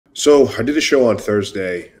So I did a show on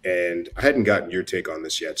Thursday, and I hadn't gotten your take on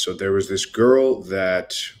this yet. So there was this girl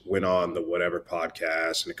that went on the Whatever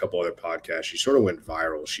podcast and a couple other podcasts. She sort of went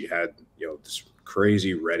viral. She had, this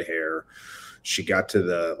crazy red hair. She got to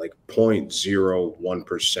the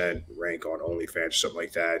 0.01% rank on OnlyFans, something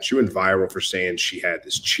like that. She went viral for saying she had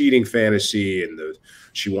this cheating fantasy and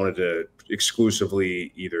she wanted to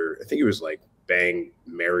exclusively either, I think it was bang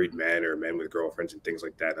married men or men with girlfriends and things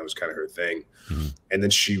like that. That was kind of her thing. Mm-hmm. And then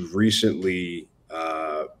she recently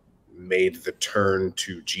made the turn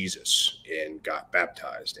to Jesus and got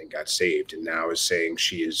baptized and got saved. And now is saying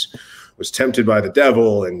was tempted by the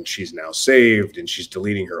devil and she's now saved, and she's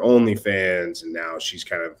deleting her OnlyFans. And now she's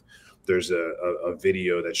there's a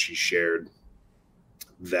video that she shared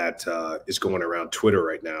that is going around Twitter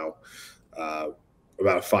right now.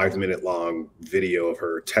 About a 5-minute long video of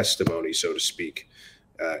her testimony, so to speak.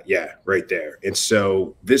 Right there. And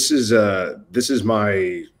so this is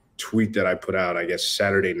my tweet that I put out, I guess,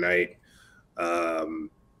 Saturday night. That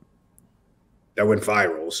went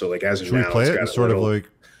viral. So as of Should now, we play it?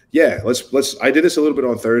 Let's. I did this a little bit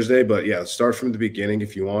on Thursday, but start from the beginning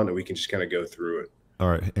if you want, and we can just kind of go through it. All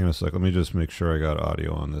right, hang on a sec. Let me just make sure I got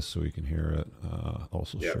audio on this so we can hear it.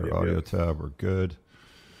 Also share audio tab. We're good.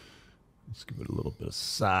 Let's give it a little bit of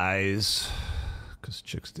size, because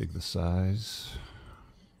chicks dig the size.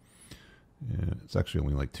 Yeah, it's actually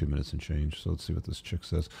only 2 minutes and change, so let's see what this chick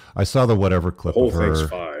says. I saw the whatever clip of her. Whole thing's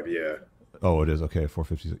 5, yeah. Oh, it is? Okay,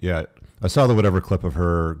 450. Yeah, I saw the whatever clip of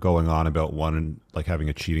her going on about having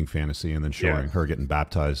a cheating fantasy and then showing her getting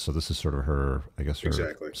baptized. So this is sort of her, I guess,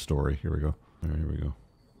 her story. Here we go. All right, here we go.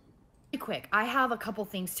 Quick, I have a couple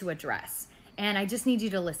things to address, and I just need you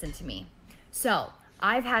to listen to me. So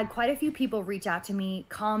I've had quite a few people reach out to me,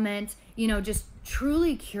 comment, just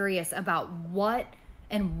truly curious about what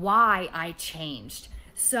and why I changed.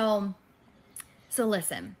 So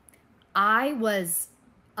listen, I was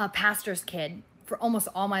a pastor's kid for almost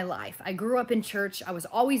all my life. I grew up in church. I was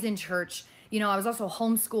always in church. I was also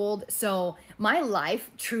homeschooled. So my life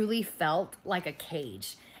truly felt like a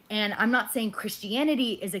cage. And I'm not saying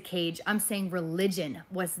Christianity is a cage. I'm saying religion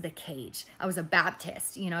was the cage. I was a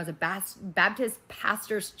Baptist, I was a Baptist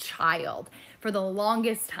pastor's child for the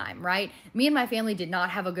longest time, right? Me and my family did not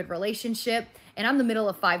have a good relationship, and I'm the middle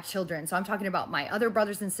of 5 children. So I'm talking about my other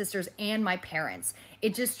brothers and sisters and my parents.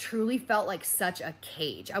 It just truly felt like such a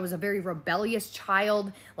cage. I was a very rebellious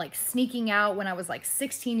child, sneaking out when I was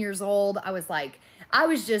 16 years old. I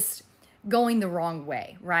was just going the wrong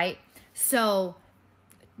way, right? So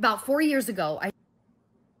about 4 years ago, I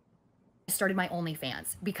started my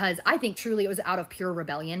OnlyFans because I think truly it was out of pure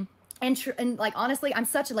rebellion. And honestly, I'm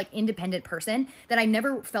such a independent person that I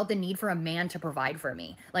never felt the need for a man to provide for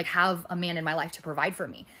me, have a man in my life to provide for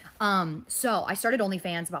me. So I started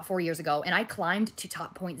OnlyFans about 4 years ago, and I climbed to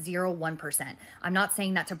top 0.01%. I'm not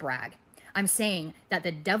saying that to brag. I'm saying that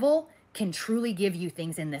the devil can truly give you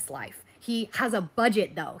things in this life. He has a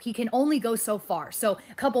budget, though. He can only go so far. So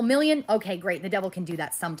a couple million, okay, great. The devil can do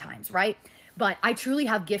that sometimes, right? But I truly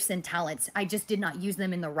have gifts and talents. I just did not use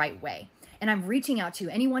them in the right way. And I'm reaching out to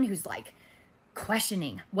anyone who's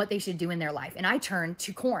questioning what they should do in their life. And I turned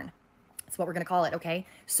to corn. That's what we're going to call it, okay?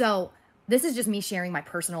 So this is just me sharing my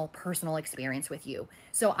personal experience with you.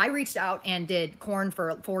 So I reached out and did corn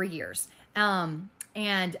for 4 years.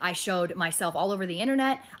 And I showed myself all over the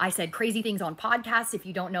internet. I said crazy things on podcasts. If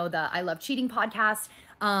you don't know the I Love Cheating podcast.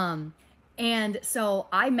 And so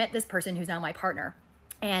I met this person who's now my partner,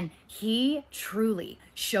 and he truly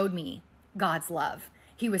showed me God's love.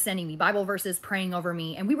 He was sending me Bible verses, praying over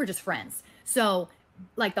me, and we were just friends. So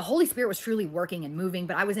the Holy Spirit was truly working and moving,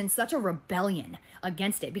 but I was in such a rebellion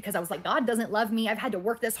against it because I was God doesn't love me. I've had to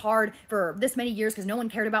work this hard for this many years because no one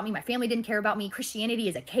cared about me. My family didn't care about me. Christianity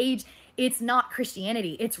is a cage. It's not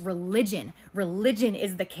Christianity. It's religion. Religion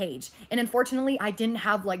is the cage. And unfortunately, I didn't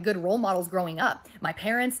have good role models growing up. My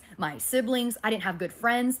parents, my siblings, I didn't have good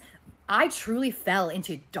friends. I truly fell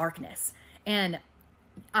into darkness. And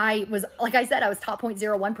I was, I said, I was top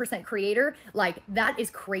 0.01% creator. That is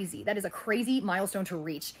crazy. That is a crazy milestone to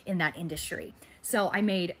reach in that industry. So I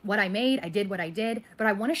made what I made. I did what I did. But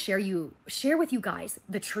I want to share with you guys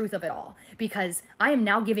the truth of it all, because I am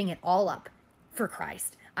now giving it all up for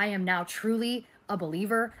Christ. I am now truly a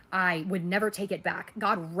believer. I would never take it back.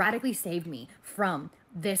 God radically saved me from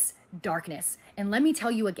this darkness. And let me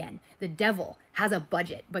tell you again, the devil has a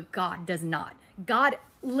budget, but God does not. God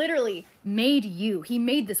literally made you. He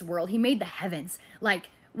made this world. He made the heavens.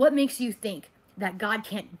 What makes you think that God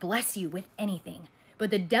can't bless you with anything?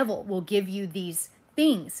 But the devil will give you these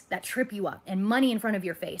things that trip you up and money in front of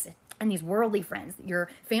your face. and these worldly friends, your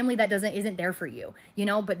family that isn't there for you, you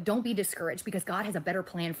know, but don't be discouraged because God has a better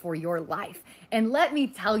plan for your life. And let me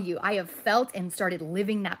tell you, I have felt and started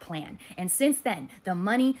living that plan. And since then, the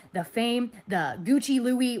money, the fame, the Gucci,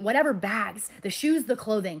 Louis, whatever bags, the shoes, the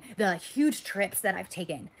clothing, the huge trips that I've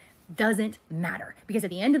taken doesn't matter. Because at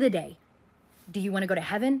the end of the day, do you want to go to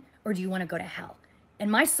heaven or do you want to go to hell? And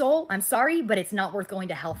my soul, I'm sorry, but it's not worth going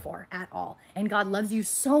to hell for at all. And God loves you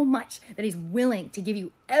so much that he's willing to give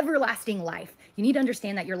you everlasting life. You need to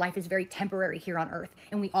understand that your life is very temporary here on earth,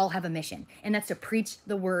 and we all have a mission, and that's to preach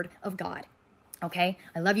the word of God. Okay?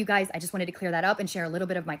 I love you guys. I just wanted to clear that up and share a little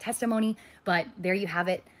bit of my testimony, but there you have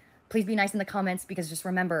it. Please be nice in the comments, because just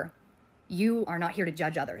remember, you are not here to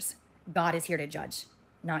judge others. God is here to judge,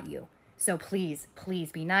 not you. So please,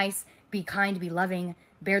 please be nice, be kind, be loving,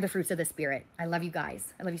 bear the fruits of the Spirit. I love you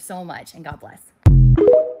guys. I love you so much, and God bless.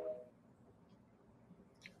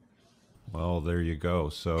 Well, there you go.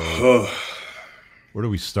 So where do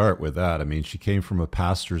we start with that? I mean, she came from a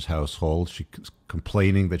pastor's household. She's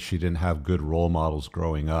complaining that she didn't have good role models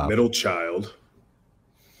growing up. Middle child.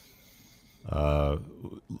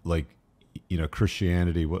 Like, you know,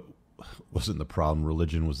 Christianity wasn't the problem.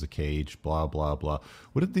 Religion was the cage, blah, blah, blah.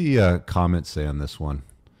 What did the comments say on this one?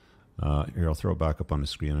 Here, I'll throw it back up on the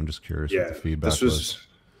screen. I'm just curious what the feedback was.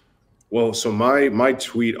 Well, so my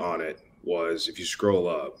tweet on it was, if you scroll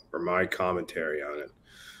up, or my commentary on it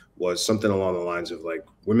was something along the lines of like,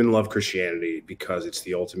 women love Christianity because it's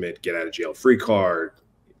the ultimate get out of jail free card.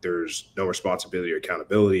 There's no responsibility or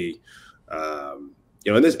accountability.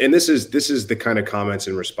 You know, and this is the kind of comments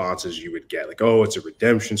and responses you would get, like, oh, it's a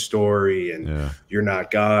redemption story, and you're not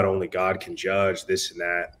God, only God can judge, this and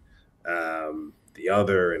that, the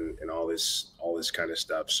other, and all this kind of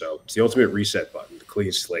stuff. So it's the ultimate reset button, the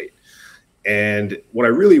clean slate. And what I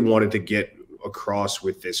really wanted to get across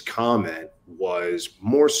with this comment was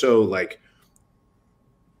more so like,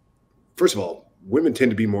 first of all, women tend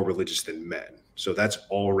to be more religious than men. So that's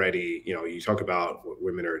already, you know, you talk about what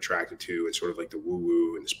women are attracted to. It's sort of like the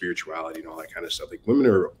woo-woo and the spirituality and all that kind of stuff. Like, women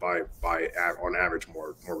are on average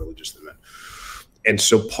more religious than men. And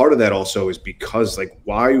so part of that also is because, like,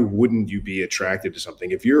 why wouldn't you be attracted to something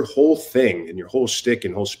if your whole thing and your whole shtick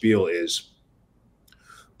and whole spiel is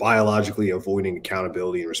biologically avoiding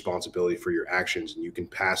accountability and responsibility for your actions, and you can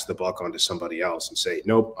pass the buck on to somebody else and say,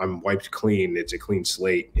 nope, I'm wiped clean, it's a clean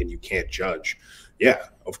slate, and you can't judge. Yeah,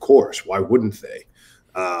 of course. Why wouldn't they?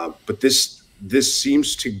 But this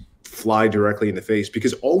seems to fly directly in the face,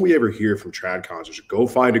 because all we ever hear from trad cons is go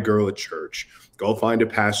find a girl at church, go find a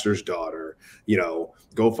pastor's daughter, you know,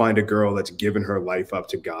 go find a girl that's given her life up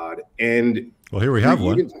to God. And well, here we have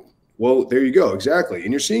one. Well, there you go. Exactly.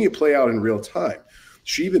 And you're seeing it play out in real time.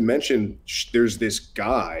 She even mentioned there's this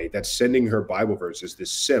guy that's sending her Bible verses,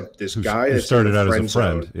 this simp, this guy that started out as a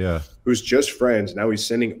friend, who's just friends. Now he's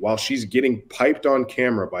sending, while she's getting piped on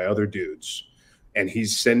camera by other dudes, and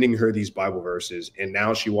he's sending her these Bible verses. And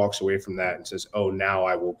now she walks away from that and says, oh, now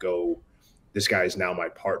I will go. This guy is now my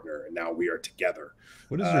partner, and now we are together.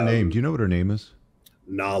 What is her name? Do you know what her name is?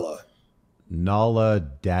 Nala. Nala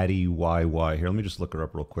Daddy YY. Here, let me just look her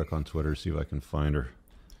up real quick on Twitter, see if I can find her.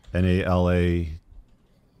 Nala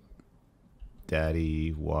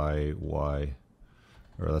Daddy YY.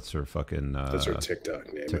 Or that's her fucking that's her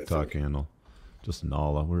TikTok name. TikTok handle. Just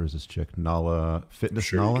Nala. Where is this chick? Nala Fitness.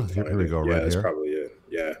 Sure, Nala? Here we go, yeah, right that's here. Probably it.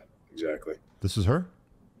 Yeah, exactly. This is her?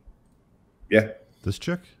 Yeah. This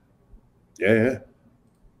chick? Yeah.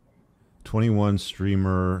 21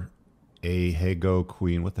 streamer, a Hago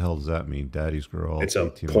queen. What the hell does that mean? Daddy's girl. It's a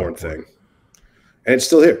porn thing. And it's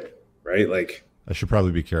still here, right? Like, I should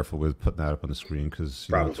probably be careful with putting that up on the screen, because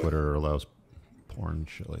Twitter allows porn and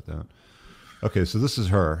shit like that. Okay, so this is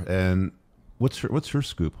her, and what's her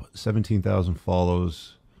scoop? 17,000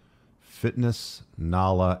 follows. Fitness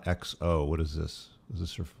Nala XO. What is this? Is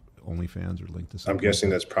this her OnlyFans or linked to something? I'm guessing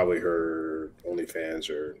that's probably her OnlyFans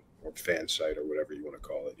or fan site or whatever you want to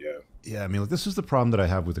call it. Yeah, I mean, this is the problem that I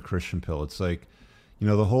have with the Christian pill. It's like, you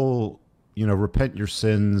know, the whole, you know, repent your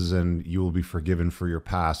sins and you will be forgiven for your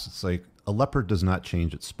past. It's like, a leopard does not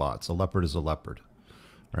change its spots. A leopard is a leopard,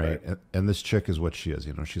 right? And this chick is what she is.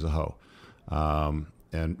 You know, she's a hoe.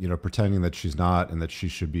 And, you know, pretending that she's not, and that she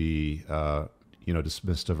should be, you know,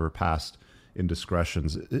 dismissed of her past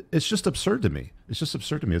indiscretions. It's just absurd to me. It's just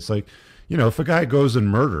absurd to me. It's like, you know, if a guy goes and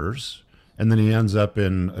murders and then he ends up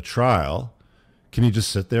in a trial, can he just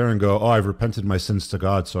sit there and go, oh, I've repented my sins to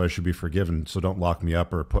God, so I should be forgiven, so don't lock me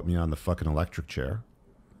up or put me on the fucking electric chair?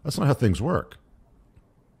 That's not how things work.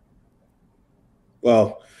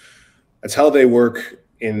 Well, that's how they work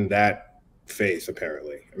in that faith,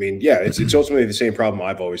 apparently. I mean, yeah, it's ultimately the same problem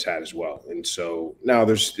I've always had as well. And so now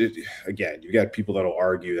again, you got people that'll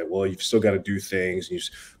argue that, well, you've still got to do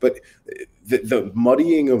things, but the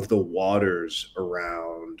muddying of the waters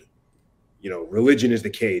around, religion is the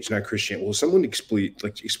cage, not Christian. Well, someone explain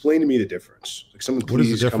to me the difference. Like, someone please, what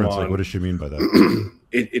is the difference? Come on. Like, what does she mean by that?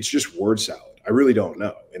 It's just word salad. I really don't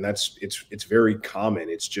know. And it's very common.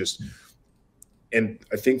 It's just, and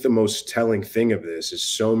I think the most telling thing of this is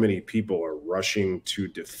so many people are rushing to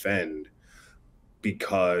defend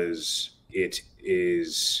because it's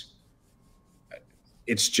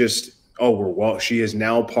just, oh, she is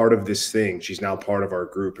now part of this thing. She's now part of our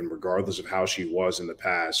group. And regardless of how she was in the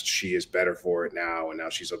past, she is better for it now. And now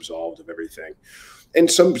she's absolved of everything.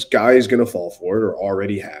 And some guy is going to fall for it, or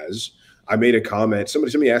already has. I made a comment.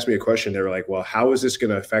 Somebody asked me a question. They were like, well, how is this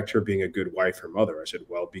going to affect her being a good wife or mother? I said,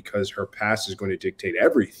 well, because her past is going to dictate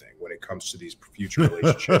everything when it comes to these future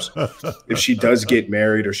relationships. If she does get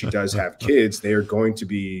married or she does have kids, they are going to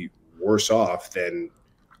be worse off than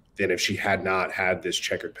if she had not had this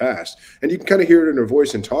checkered past. And you can kind of hear it in her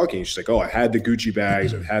voice and talking. She's like, oh, I had the Gucci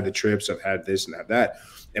bags. I've had the trips. I've had this and that.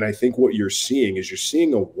 And I think what you're seeing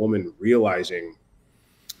a woman realizing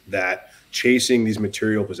that chasing these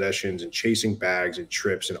material possessions and chasing bags and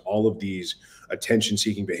trips and all of these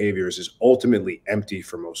attention-seeking behaviors is ultimately empty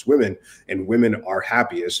for most women. And women are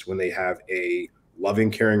happiest when they have a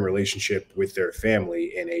loving, caring relationship with their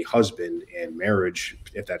family and a husband and marriage,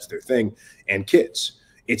 if that's their thing, and kids.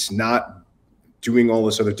 It's not doing all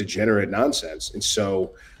this other degenerate nonsense. And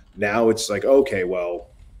so now it's like, okay,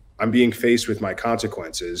 well, I'm being faced with my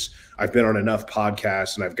consequences. I've been on enough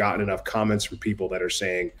podcasts and I've gotten enough comments from people that are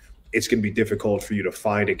saying, it's going to be difficult for you to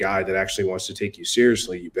find a guy that actually wants to take you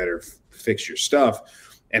seriously. You better fix your stuff.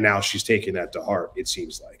 And now she's taking that to heart, it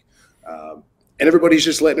seems like. And everybody's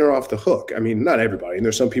just letting her off the hook. I mean, not everybody. And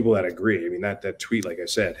there's some people that agree. I mean, that tweet, like I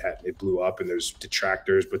said, it blew up, and there's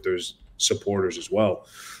detractors, but there's supporters as well.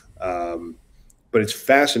 But it's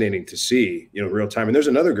fascinating to see, real time. And there's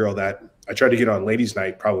another girl that I tried to get on ladies'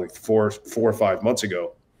 night probably four or 5 months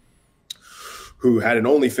ago, who had an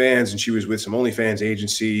OnlyFans, and she was with some OnlyFans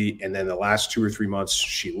agency. And then the last 2 or 3 months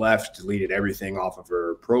she left, deleted everything off of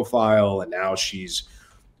her profile. And now she's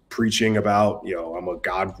preaching about, I'm a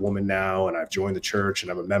God woman now, and I've joined the church,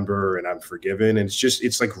 and I'm a member, and I'm forgiven. And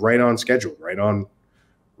it's like right on schedule, right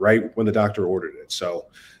when the doctor ordered it. So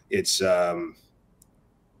it's a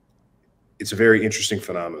very interesting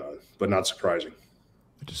phenomenon, but not surprising.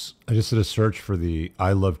 I just did a search for the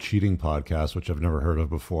I Love Cheating podcast, which I've never heard of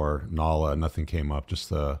before. Nala, nothing came up, just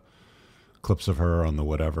the clips of her on the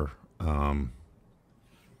whatever. But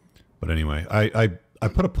anyway, I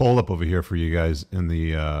put a poll up over here for you guys in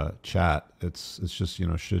the chat. It's just,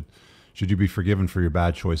 should you be forgiven for your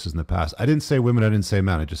bad choices in the past? I didn't say women, I didn't say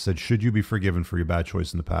men. I just said, should you be forgiven for your bad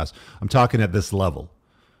choice in the past? I'm talking at this level.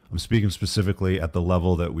 I'm speaking specifically at the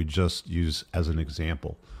level that we just use as an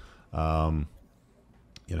example.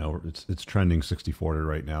 It's trending 60-40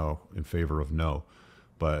 right now in favor of no.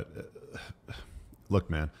 But look,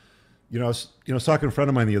 man, I was talking to a friend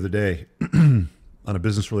of mine the other day on a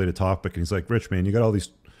business-related topic, and he's like, Rich, man, you got all these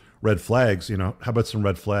red flags. How about some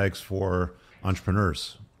red flags for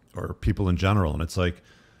entrepreneurs or people in general? And it's like,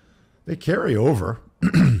 they carry over.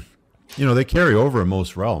 They carry over in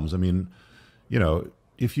most realms. I mean,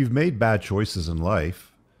 if you've made bad choices in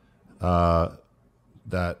life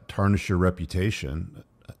that tarnish your reputation,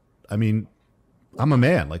 I mean, I'm a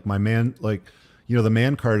man. Like, my man, the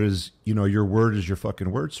man card is, your word is your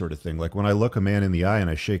fucking word sort of thing. Like, when I look a man in the eye and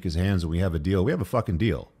I shake his hands and we have a deal, we have a fucking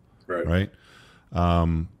deal. Right.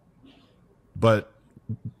 But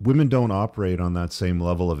women don't operate on that same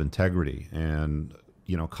level of integrity and,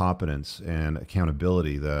 competence and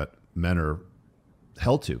accountability that men are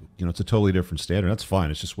held to. It's a totally different standard. That's fine.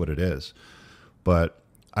 It's just what it is. But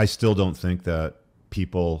I still don't think that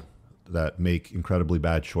people that make incredibly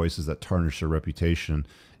bad choices that tarnish their reputation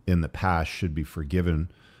in the past should be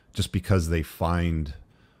forgiven just because they find,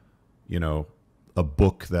 a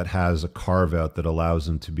book that has a carve out that allows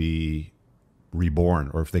them to be reborn,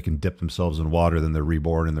 or if they can dip themselves in water, then they're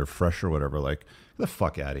reborn and they're fresh or whatever. Like, get the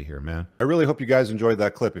fuck out of here, man. I really hope you guys enjoyed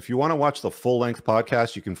that clip. If you want to watch the full-length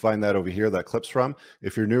podcast, you can find that over here, that clip's from.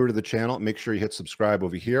 If you're newer to the channel, make sure you hit subscribe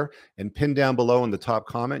over here, and pin down below in the top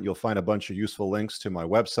comment, you'll find a bunch of useful links to my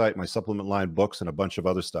website, my supplement line, books, and a bunch of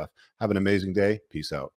other stuff. Have an amazing day. Peace out.